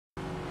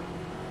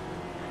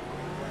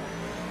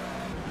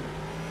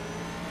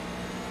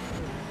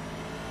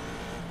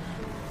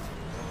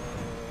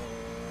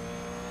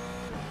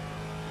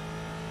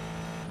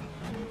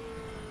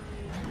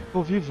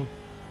Au vivo.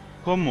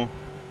 Como?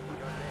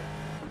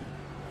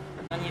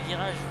 Dernier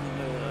virage, vous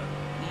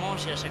me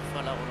mangez à chaque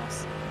fois la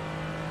relance.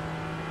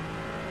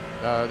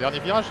 Dernier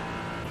virage?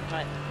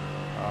 Ouais.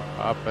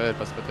 Ah, après, elle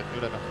passe peut-être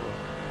mieux la dernière fois.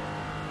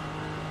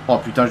 Oh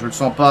putain, je le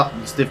sens pas.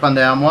 Stéphane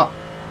derrière moi.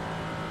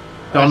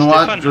 Ouais, Turn one,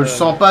 Stéphane, je le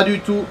sens pas du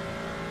tout.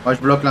 Ouais,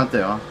 je bloque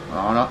l'inter. Hein.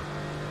 Alors là.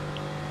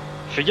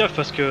 Fais gaffe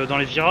parce que dans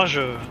les virages,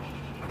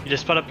 il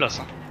laisse pas la place.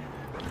 Hein.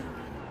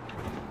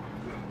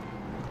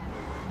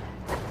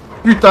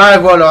 Putain,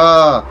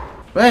 voilà.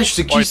 Ouais, je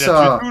sais qui Oh, il a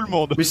ça. tué tout le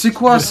monde. Mais c'est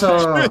quoi ça?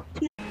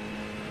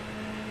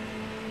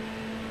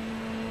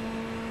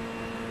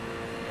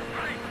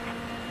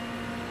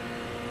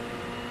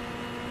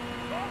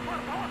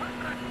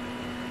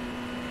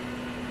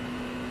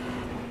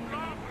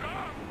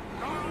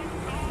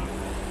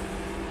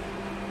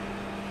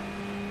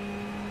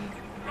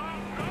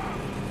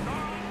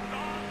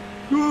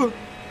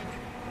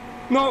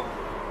 No!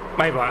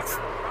 My bad.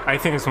 I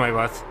think it's my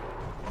bad.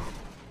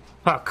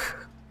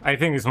 Fuck. I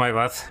think it's my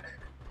bad.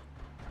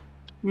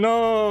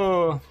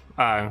 No!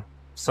 Ah,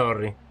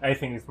 sorry. I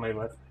think it's my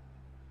bad.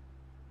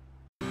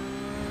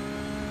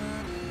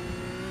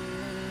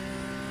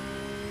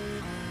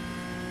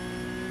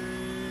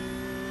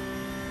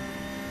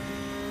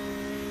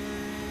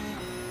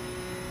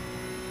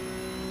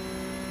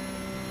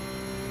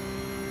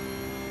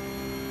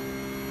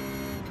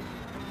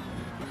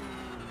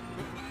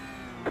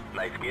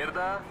 Na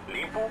esquerda,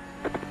 limpo.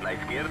 Na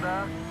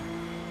esquerda.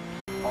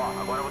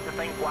 Ó, agora você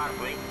tá em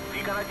quarto, hein?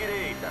 Fica na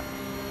direita.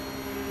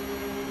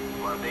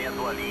 Mantenha a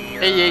tua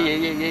linha.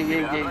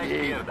 Ei. Na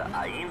esquerda,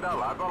 ainda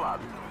lado a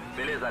lado.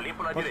 Beleza,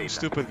 limpo na Fucking direita.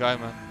 stupid guy,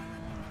 man.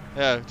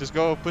 Yeah, just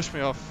go push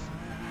me off.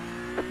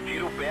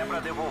 Tira o pé pra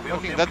devolver o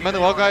Fucking tempo that que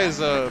manual ganhou, guy né? is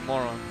a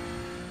moron.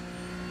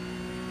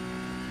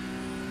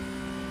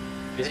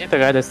 Is he the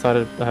guy that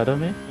started ahead of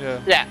me? Yeah.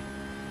 Yeah.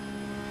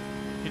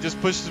 He just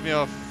pushes me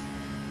off.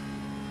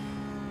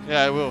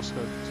 Yeah, I will,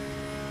 Scott.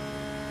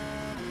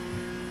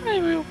 I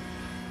will.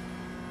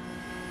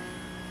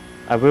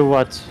 I will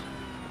what?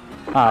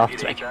 Ah,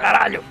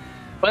 Caralho.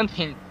 One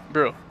him,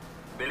 bro.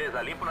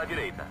 Beleza, limpo na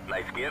direita. Na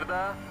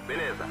esquerda,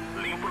 beleza.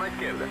 Limpo na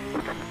esquerda.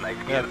 Na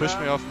Yeah, esquerda. push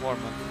me off more,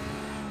 man.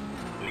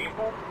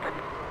 Limpo.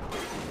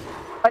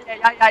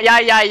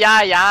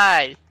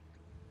 Ai.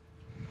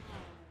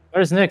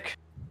 where's Nick?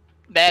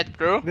 Bad,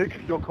 bro. Nick,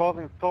 you're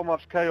causing so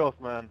much chaos,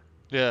 man.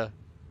 Yeah.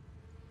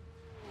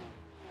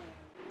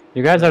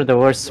 You guys are the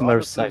worst You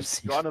Smurfs honestly- I've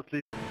seen. you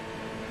honestly.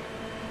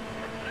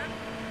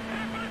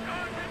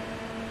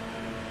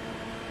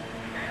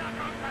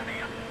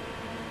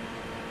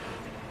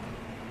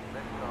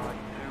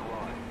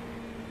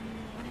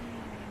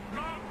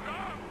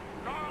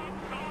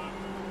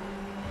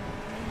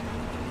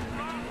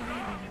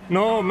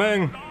 No,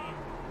 man!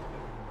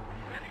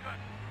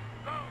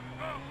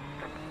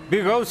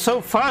 We go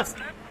so fast!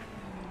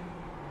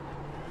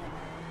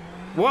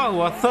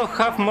 Wow, I thought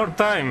have more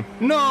time.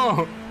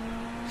 No!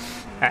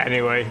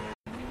 Anyway.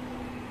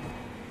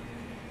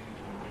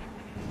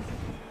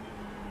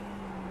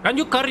 Can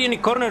you carry any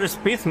corner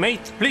speed,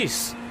 mate?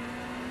 Please.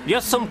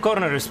 Just some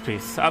corner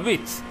speed. A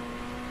bit.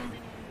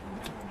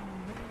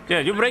 Yeah,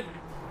 you break.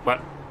 Well,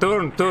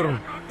 turn.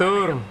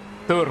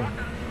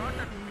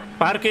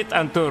 Park it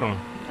and turn.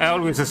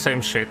 Always the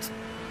same shit.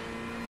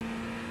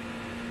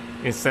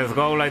 Instead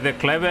go like the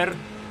clever.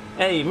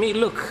 Hey, me,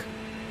 look.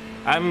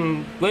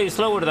 I'm way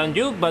slower than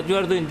you, but you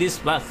are doing this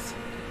bad.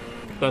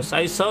 Because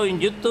I saw in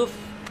YouTube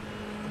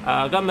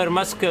a Gamer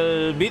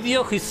Muscle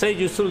video, he said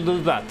you should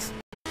do that.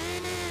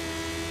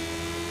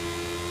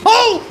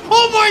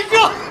 Oh my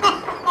god!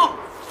 Oh,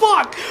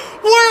 fuck!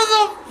 Where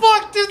the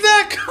fuck did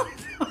that come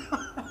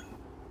from?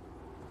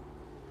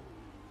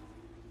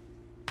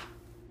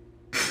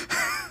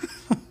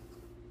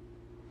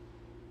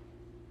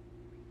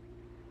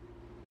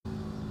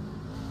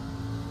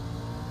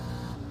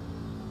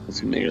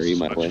 Let's marry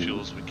my way.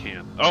 As we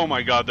can. Oh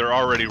my god, they're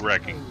already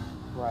wrecking.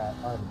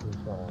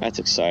 That's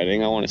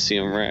exciting. I want to see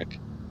him wreck.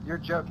 You're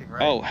joking,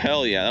 right? Oh,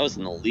 hell yeah. That was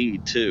in the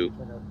lead, too.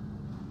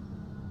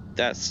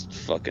 That's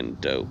fucking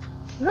dope.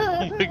 Oh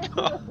my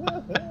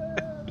god.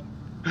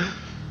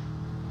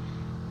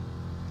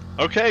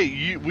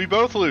 Okay, we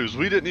both lose.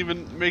 We didn't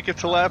even make it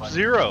to lap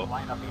 0.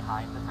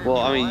 Well,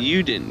 I mean,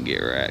 you didn't get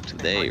wrecked.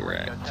 They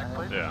wrecked.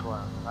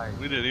 Yeah.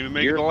 We didn't even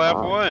make it to lap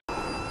 1.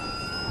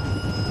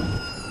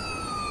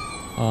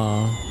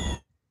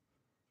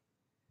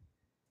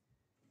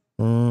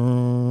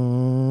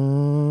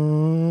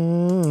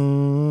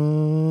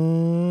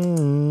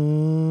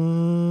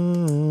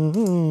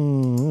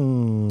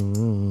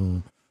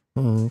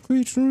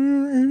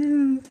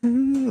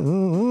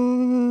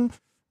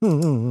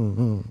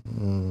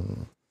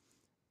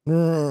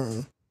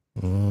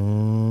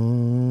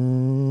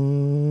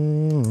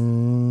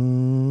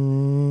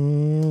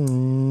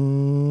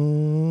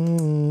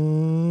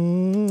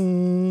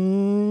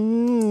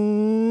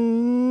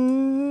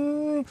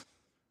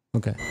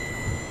 Okay.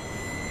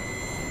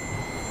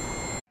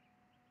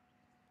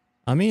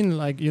 I mean,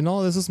 like, you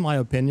know, this is my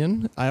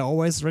opinion. I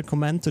always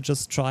recommend to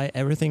just try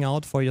everything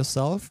out for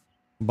yourself,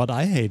 but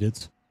I hate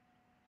it.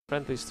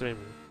 Friendly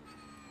streaming.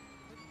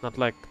 Not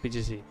like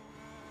PGC.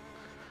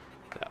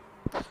 Yeah.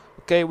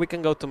 Okay, we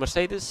can go to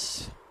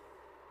Mercedes.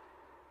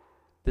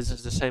 This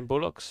is the same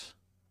bullocks.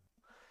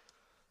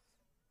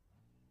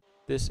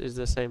 This is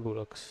the same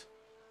bullocks.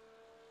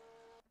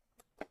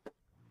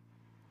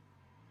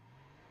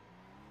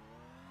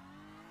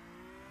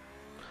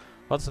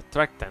 What's the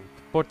track temp?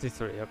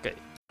 43, okay.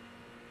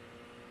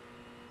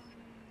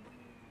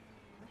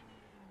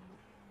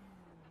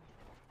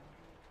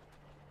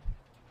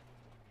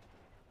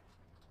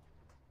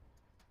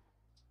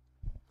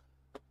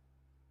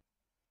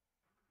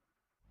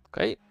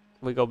 Okay,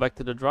 we go back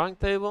to the drawing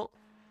table.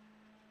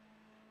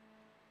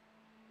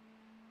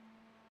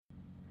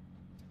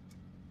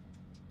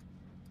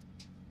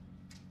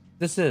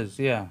 This is,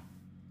 yeah.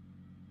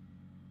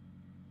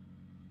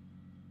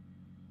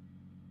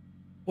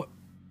 What?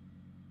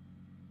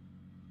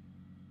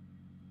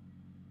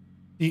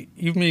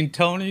 You mean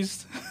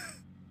Tony's?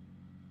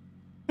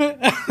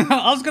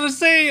 I was gonna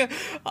say,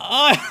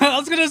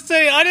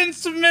 I didn't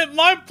submit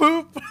my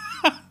poop.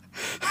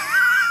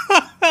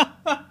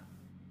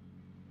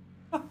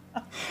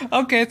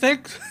 Okay,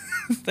 thanks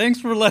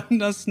for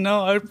letting us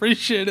know. I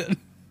appreciate it.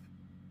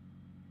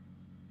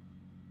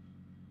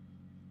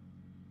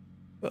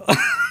 All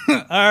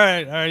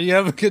right. You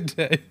have a good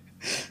day.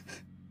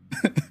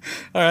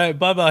 All right,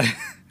 bye.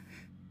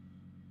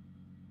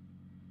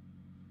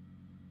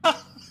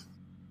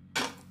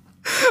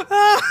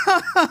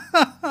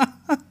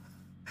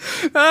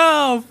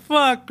 Oh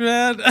fuck,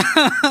 man.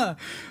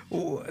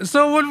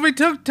 So when we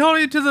took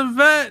Tony to the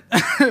vet,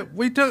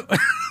 we took.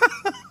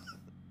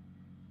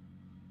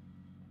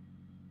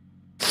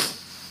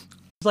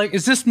 It's like,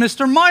 is this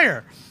Mr.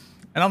 Meyer?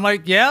 And I'm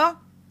like, yeah.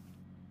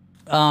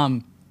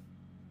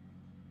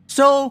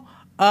 So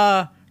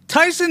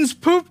Tyson's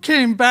poop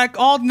came back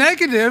all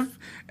negative.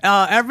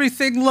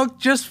 Everything looked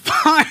just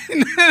fine.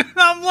 And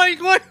I'm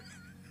like, what?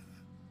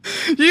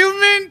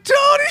 You mean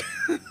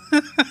Tony?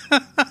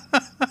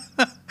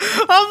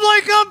 I'm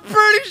like, I'm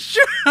pretty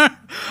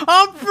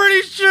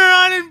sure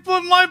I didn't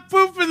put my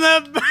poop in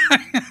that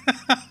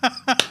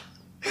bag.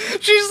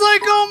 She's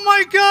like, oh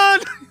my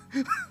god.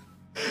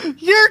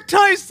 You're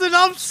Tyson.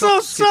 I'm so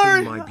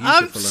sorry.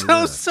 I'm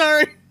so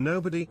sorry.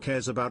 Nobody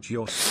cares about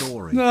your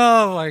story.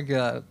 Oh my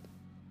god.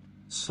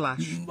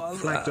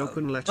 /flagged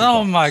open letterbox.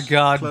 Oh my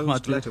god.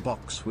 Closed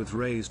letterbox with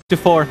raised. To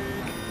 4.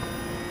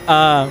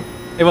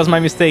 It was my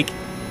mistake.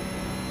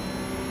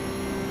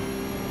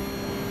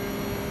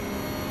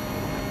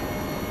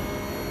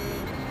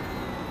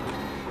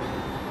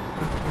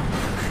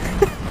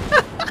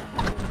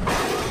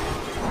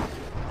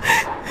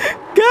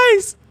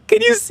 Guys,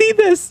 can you see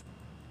this?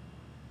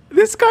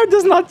 This car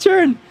does not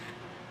turn.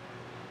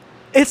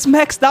 It's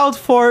maxed out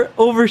for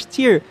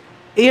oversteer.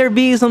 ARB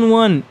is on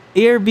 1.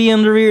 ARB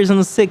on the rear is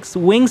on 6.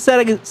 Wing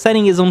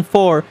setting is on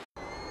 4.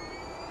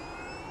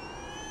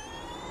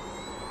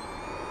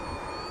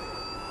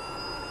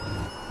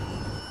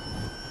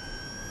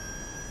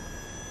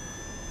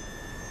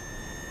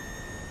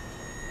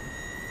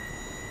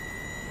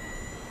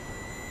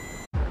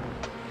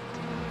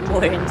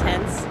 More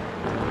intense.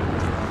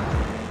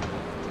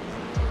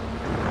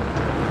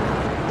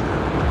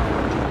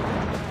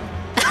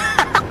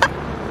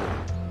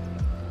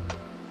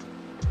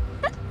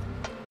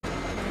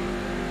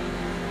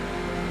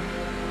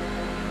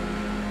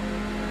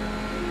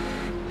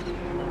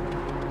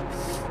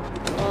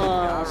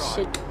 Oh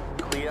shit.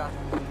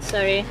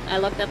 Sorry, I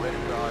locked up. Roll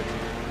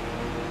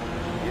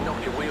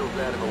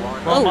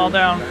them all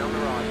down.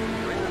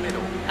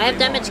 I have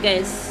damage,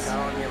 guys.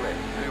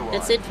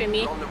 That's it for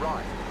me.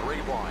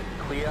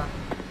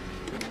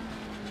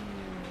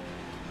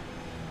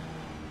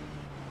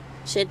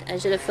 Shit, I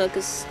should have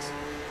focused.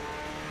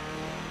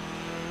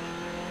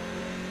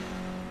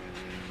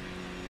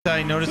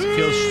 I notice it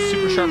feels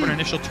super sharp on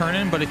initial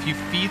turn-in, but if you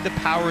feed the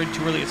power in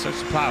too early, it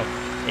starts to plow.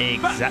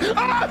 Exactly.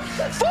 Ah!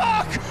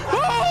 Fuck!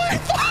 Holy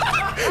fuck!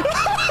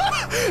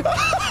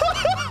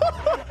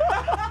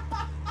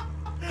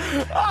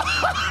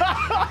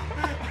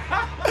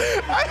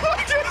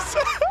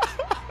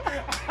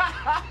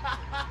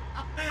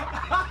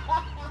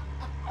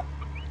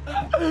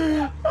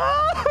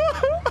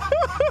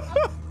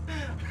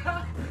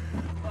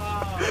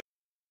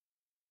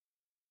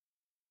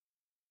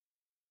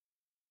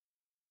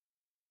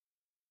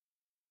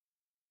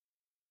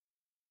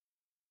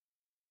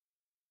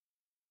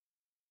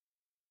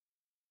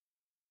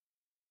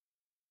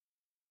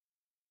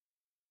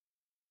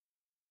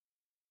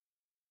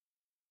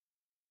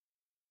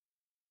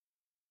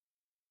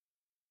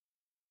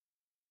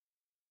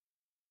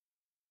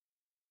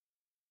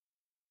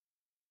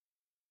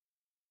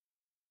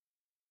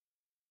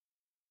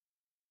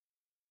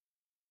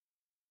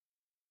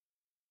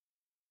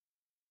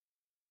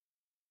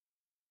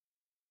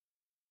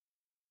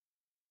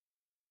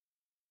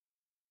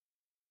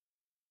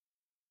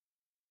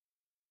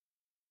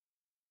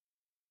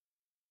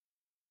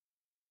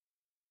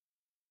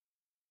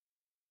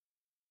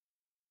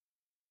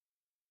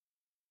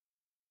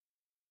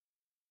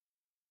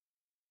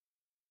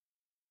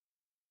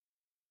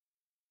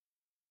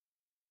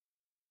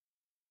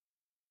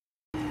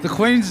 The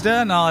Queen's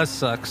dead? No, that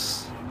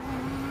sucks.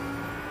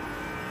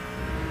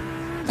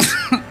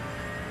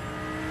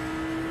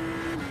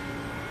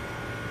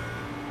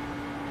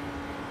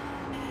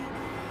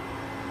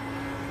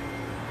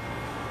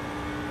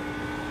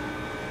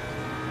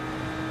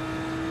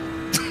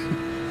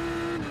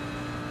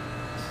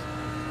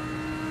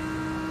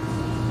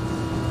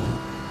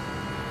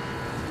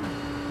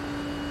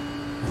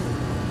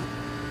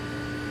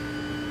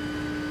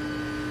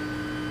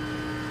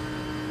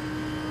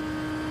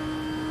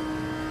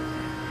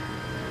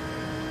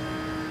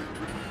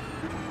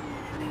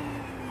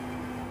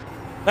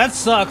 That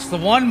sucks. The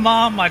one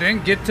mom I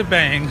didn't get to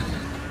bang.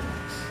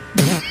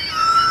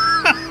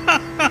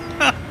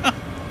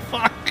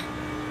 Fuck.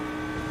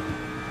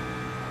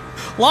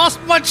 Lost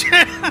my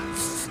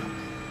chance.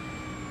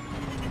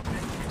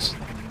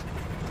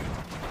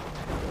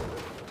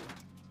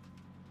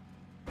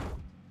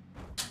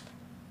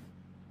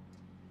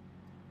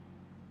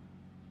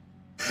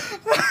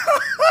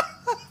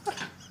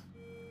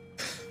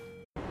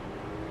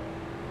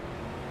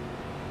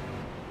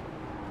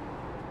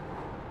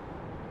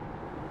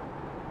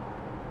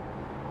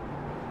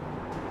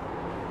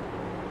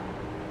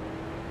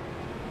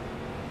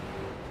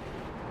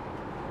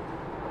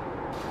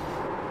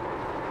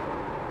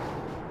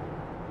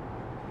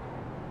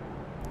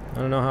 I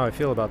don't know how I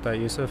feel about that,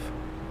 Yusuf.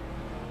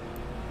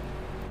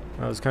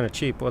 That was kind of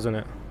cheap, wasn't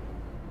it?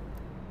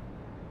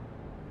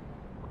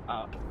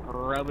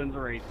 Robin's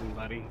racing,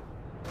 buddy.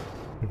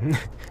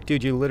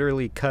 Dude, you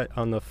literally cut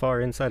on the far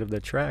inside of the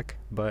track,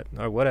 but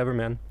whatever,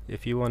 man.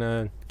 If you want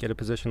to get a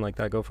position like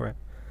that, go for it.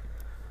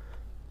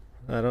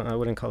 I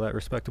wouldn't call that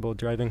respectable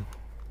driving.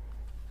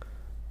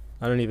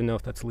 I don't even know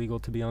if that's legal,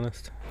 to be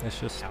honest. It's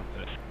just...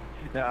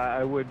 Yeah,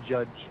 I would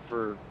judge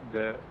for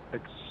the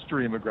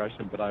extreme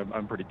aggression, but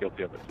I'm pretty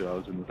guilty of it too. I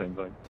was in the same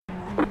thing.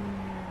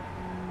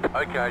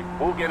 Okay,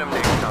 we'll get him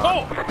next time.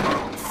 Oh!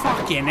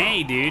 Fucking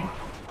A, dude.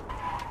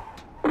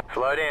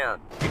 Slow down.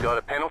 You got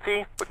a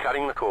penalty? We're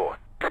cutting the course.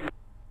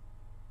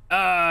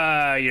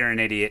 You're an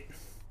idiot.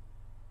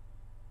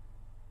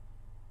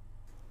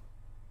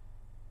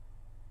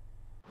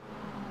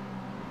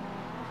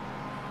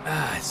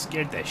 It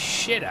scared the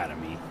shit out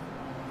of me.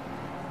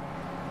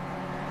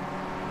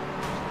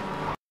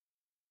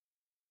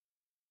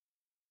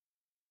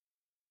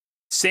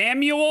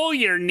 Samuel,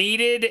 you're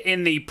needed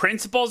in the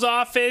principal's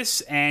office,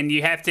 and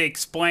you have to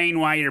explain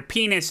why your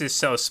penis is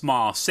so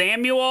small.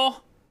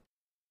 Samuel?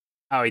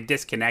 Oh, he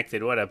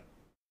disconnected. What a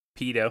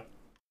pedo.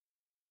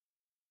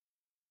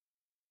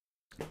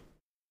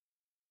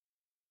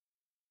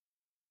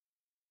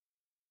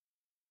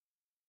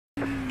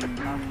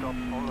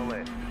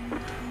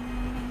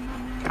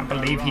 Can't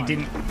believe he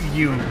didn't...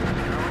 You.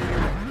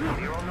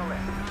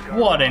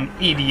 What an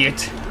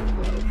idiot.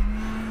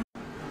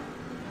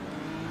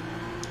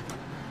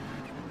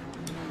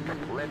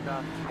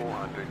 Leclerc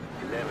 411.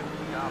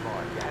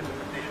 Carbide, you had the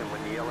position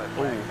when the yellow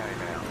flag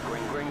came out.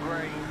 Green, green,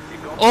 green. You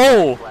got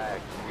the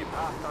flag. You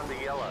passed under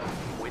yellow.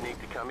 We need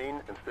to come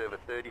in and serve a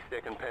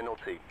 30-second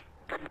penalty.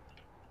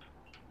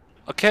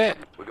 Okay.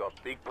 We got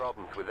big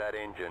problems with that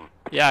engine.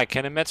 Yeah, I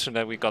can imagine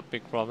that we got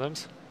big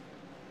problems.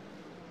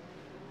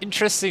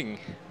 Interesting.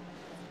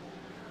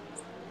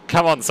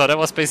 Come on, so that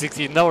was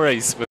basically no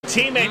race. With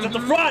Teammates at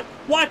the front!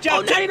 Watch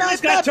out! 99's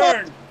got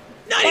turned!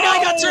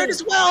 99 got turned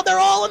as well. They're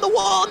all in the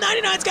wall.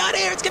 99's got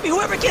air. It's gonna be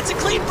whoever gets it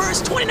clean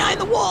first. 29 in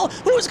the wall.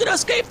 Who's gonna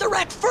escape the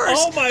wreck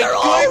first? Oh my They're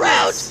all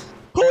around.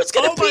 Who's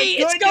gonna be?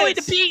 It's going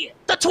to be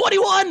the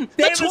 21,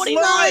 the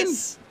 29.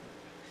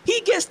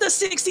 He gets the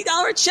 $60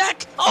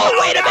 check. Oh,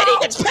 wait a minute. He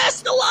gets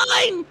past the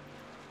line.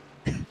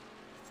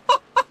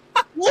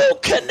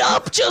 Luke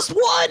Knupp just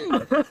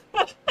won.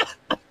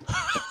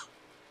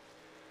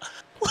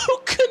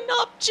 Luke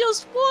Knupp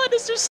just won.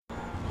 Is there...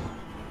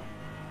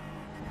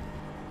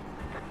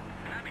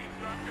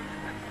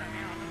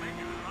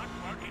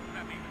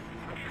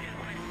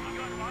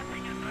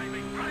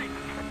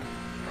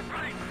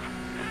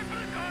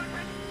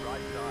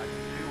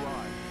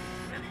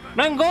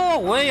 Man, go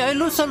away! I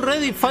lose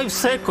already 5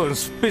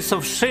 seconds, piece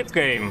of shit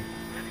game.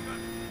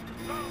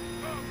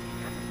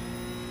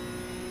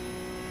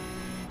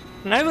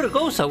 Never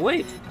goes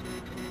away.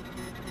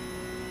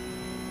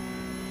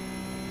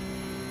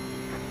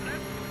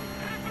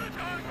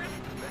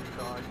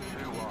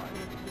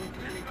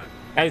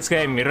 This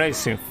game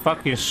racing,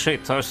 fucking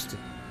shit, Austin.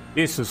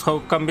 Jesus, how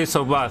can be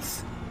so bad?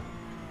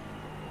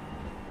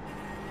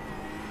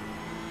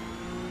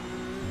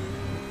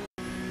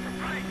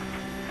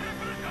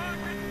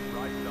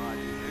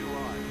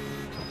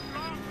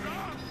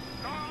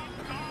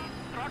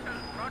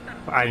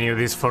 I knew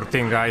this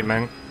 14 guy,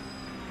 man.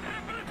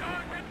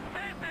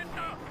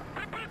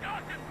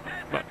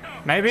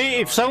 Maybe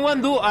if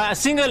someone do a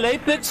single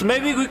apex,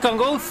 maybe we can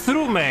go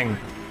through, man.